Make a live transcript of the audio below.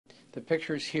The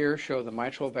pictures here show the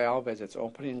mitral valve as it's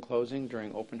opening and closing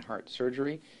during open heart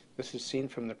surgery. This is seen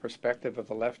from the perspective of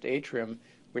the left atrium,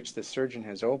 which the surgeon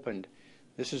has opened.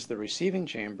 This is the receiving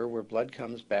chamber where blood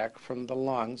comes back from the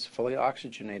lungs, fully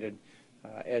oxygenated,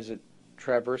 as it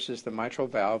traverses the mitral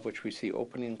valve, which we see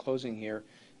opening and closing here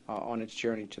on its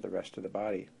journey to the rest of the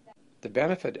body. The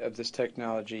benefit of this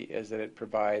technology is that it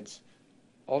provides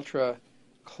ultra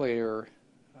clear,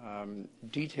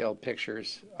 detailed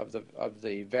pictures of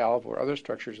the valve or other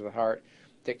structures of the heart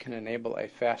that can enable a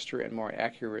faster and more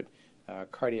accurate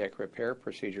cardiac repair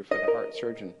procedure for the heart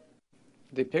surgeon.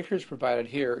 The pictures provided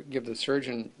here give the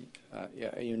surgeon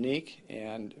a unique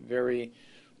and very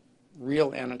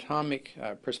real anatomic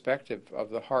perspective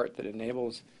of the heart that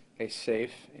enables a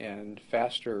safe and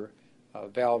faster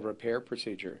valve repair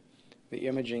procedure. The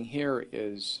imaging here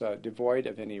is devoid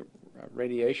of any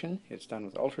radiation. It's done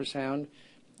with ultrasound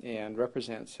and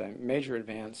represents a major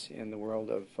advance in the world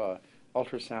of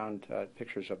ultrasound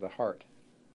pictures of the heart.